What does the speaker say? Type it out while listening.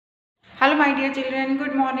Hello my dear children,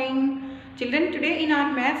 good morning. Children, today in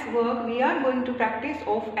our maths work we are going to practice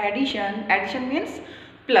of addition. Addition means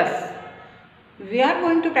plus. We are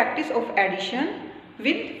going to practice of addition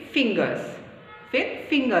with fingers. With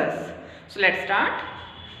fingers. So let's start.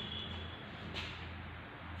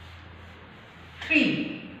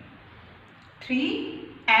 3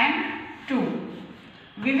 and 2.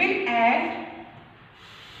 We will add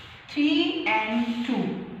 3 and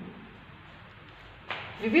 2.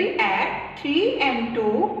 We will add 3 and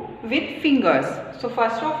 2 with fingers. So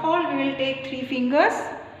first of all we will take 3 fingers.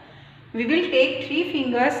 We will take 3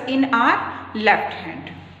 fingers in our left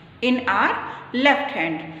hand.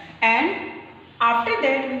 And after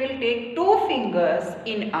that we will take 2 fingers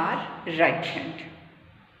in our right hand.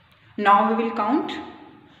 Now we will count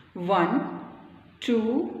 1,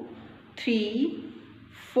 2, 3,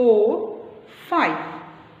 4, 5.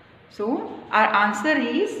 So our answer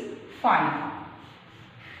is 5.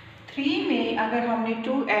 3 में अगर हमने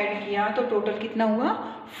 2 add किया तो total कितना हुआ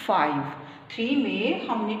 5. 3 में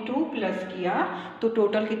हमने 2 plus किया तो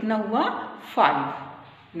टोटल कितना हुआ 5.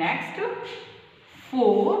 Next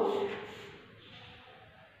 4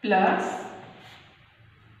 plus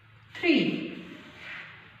 3.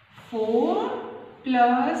 4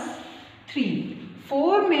 प्लस 3.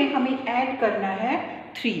 4 में हमें ऐड करना है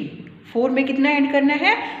 3. 4 में कितना ऐड करना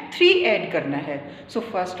है 3 ऐड करना है. So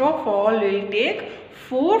first of all we will take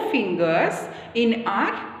 4 fingers in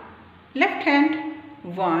our left hand.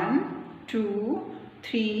 1, 2,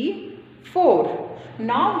 3, 4.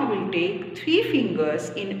 Now we will take 3 fingers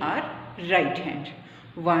in our right hand.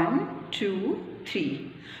 1, 2, 3.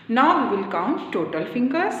 Now we will count total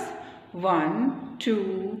fingers. 1, 2,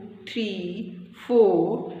 3,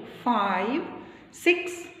 4, 5,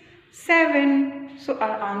 6, 7. So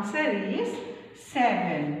our answer is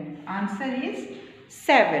 7. Answer is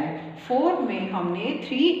 7. 4 में हमने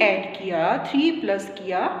 3 add किया, 3 plus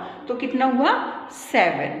किया तो कितना हुआ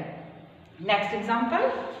 7. Next example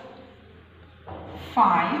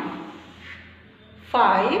 5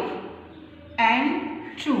 and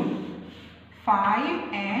 2. 5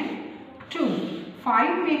 and 2.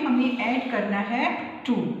 5 में हमें add करना है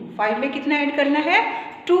 2. 5 में कितना ऐड करना है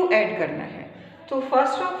 2 ऐड करना है. तो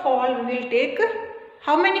first of all we will take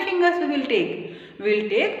how many fingers we will take? We will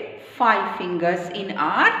take 5 fingers in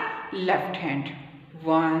our left hand.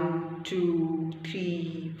 1, 2,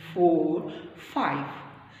 3, 4, 5.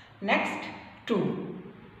 Next 2.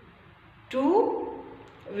 2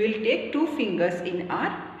 we will take 2 fingers in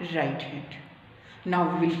our right hand. Now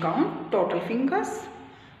we will count total fingers.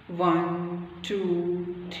 1, 2,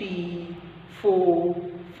 3, 4,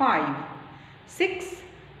 5, 6,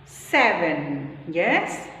 7. Yes,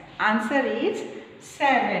 answer is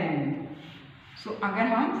 7. So अगर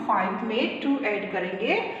हम 5 में 2 add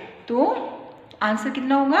करेंगे तो answer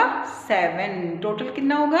कितना होगा 7. Total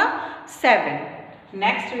कितना होगा 7.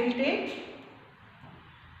 Next will take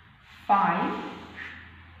 5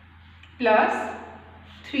 plus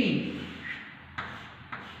 3.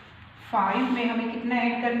 5 में हमें कितना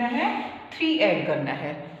ऐड करना है 3 ऐड करना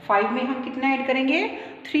है. 5 में हम कितना ऐड करेंगे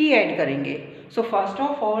 3 ऐड करेंगे. So first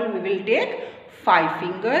of all we will take 5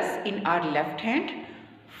 fingers in our left hand.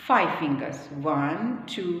 5 fingers. 1,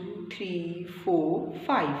 2, 3, 4,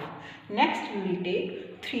 5. Next we will take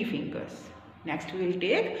 3 fingers. Next we will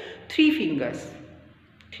take 3 fingers.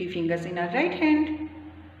 3 fingers in our right hand.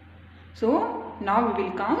 So now we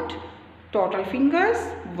will count total fingers.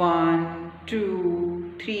 1, 2,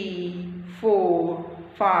 3, 4,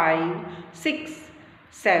 5, 6,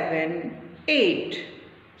 7, 8.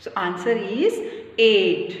 So answer is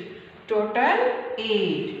 8. Total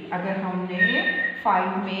 8. अगर हमने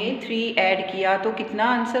 5 में 3 add किया तो कितना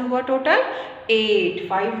answer हुआ total 8.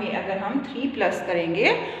 5 में अगर हम 3 प्लस करेंगे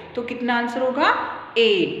तो कितना आंसर होगा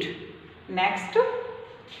 8. Next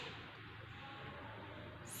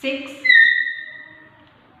 6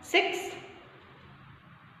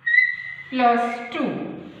 plus 2.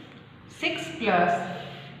 6 प्लस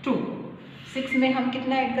 2. 6 में हम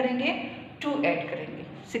कितना ऐड करेंगे 2 ऐड करेंगे.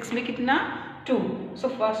 6 में कितना 2. So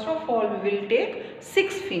first of all we will take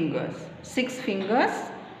 6 fingers. 6 fingers.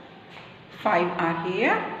 5 are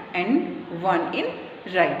here and 1 in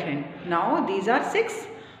right hand. Now these are 6.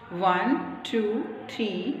 1, 2,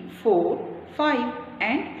 3, 4, 5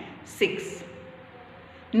 and 6.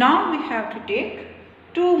 Now we have to take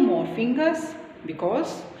 2 more fingers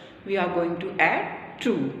because we are going to add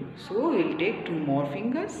 2. So we will take 2 more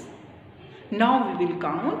fingers. Now we will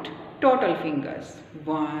count total fingers.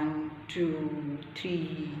 1, 2,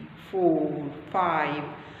 3, 4, 5,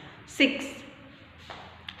 6,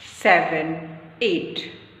 7,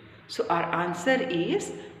 8. So our answer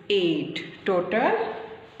is 8. Total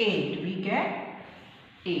 8, we get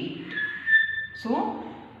 8. So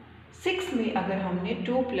 6 में अगर हमने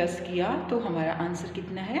 2 plus किया तो हमारा answer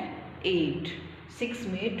कितना है 8. 6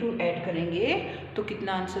 में 2 add करेंगे तो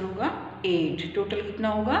कितना आंसर होगा 8. टोटल कितना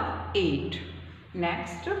होगा 8.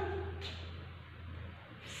 नेक्स्ट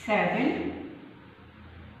 7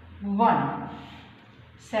 1.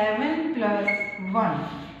 7 प्लस 1.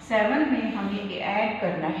 7 में हमें ऐड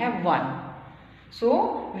करना है 1. So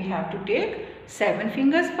we have to take 7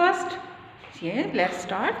 fingers first. Here, let's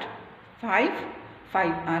start. 5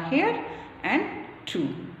 are here and 2.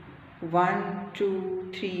 1 2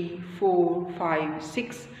 3 4 5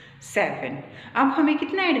 6 7. अब हमें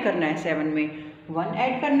कितना ऐड करना है 7 में 1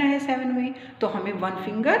 ऐड करना है 7 में, तो हमें 1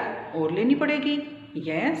 फिंगर और लेनी पड़ेगी.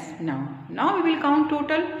 Yes, now we will count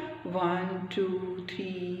total. 1 2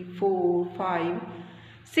 3 4 5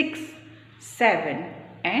 6 7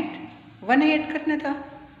 and 1 add करना था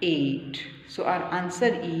 8. So our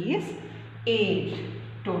answer is 8.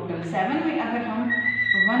 Total 7 में अगर हम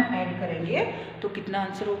 1 ऐड करेंगे तो कितना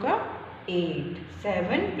आंसर होगा 8.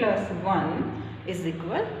 7 plus 1 is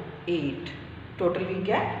equal 8. Total we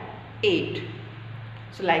get 8.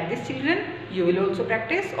 So like this children, you will also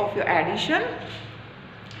practice of your addition.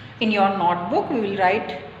 In your notebook, we will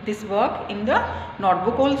write this work in the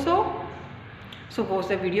notebook also. So watch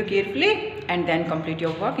the video carefully and then complete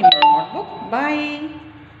your work in your notebook. Bye.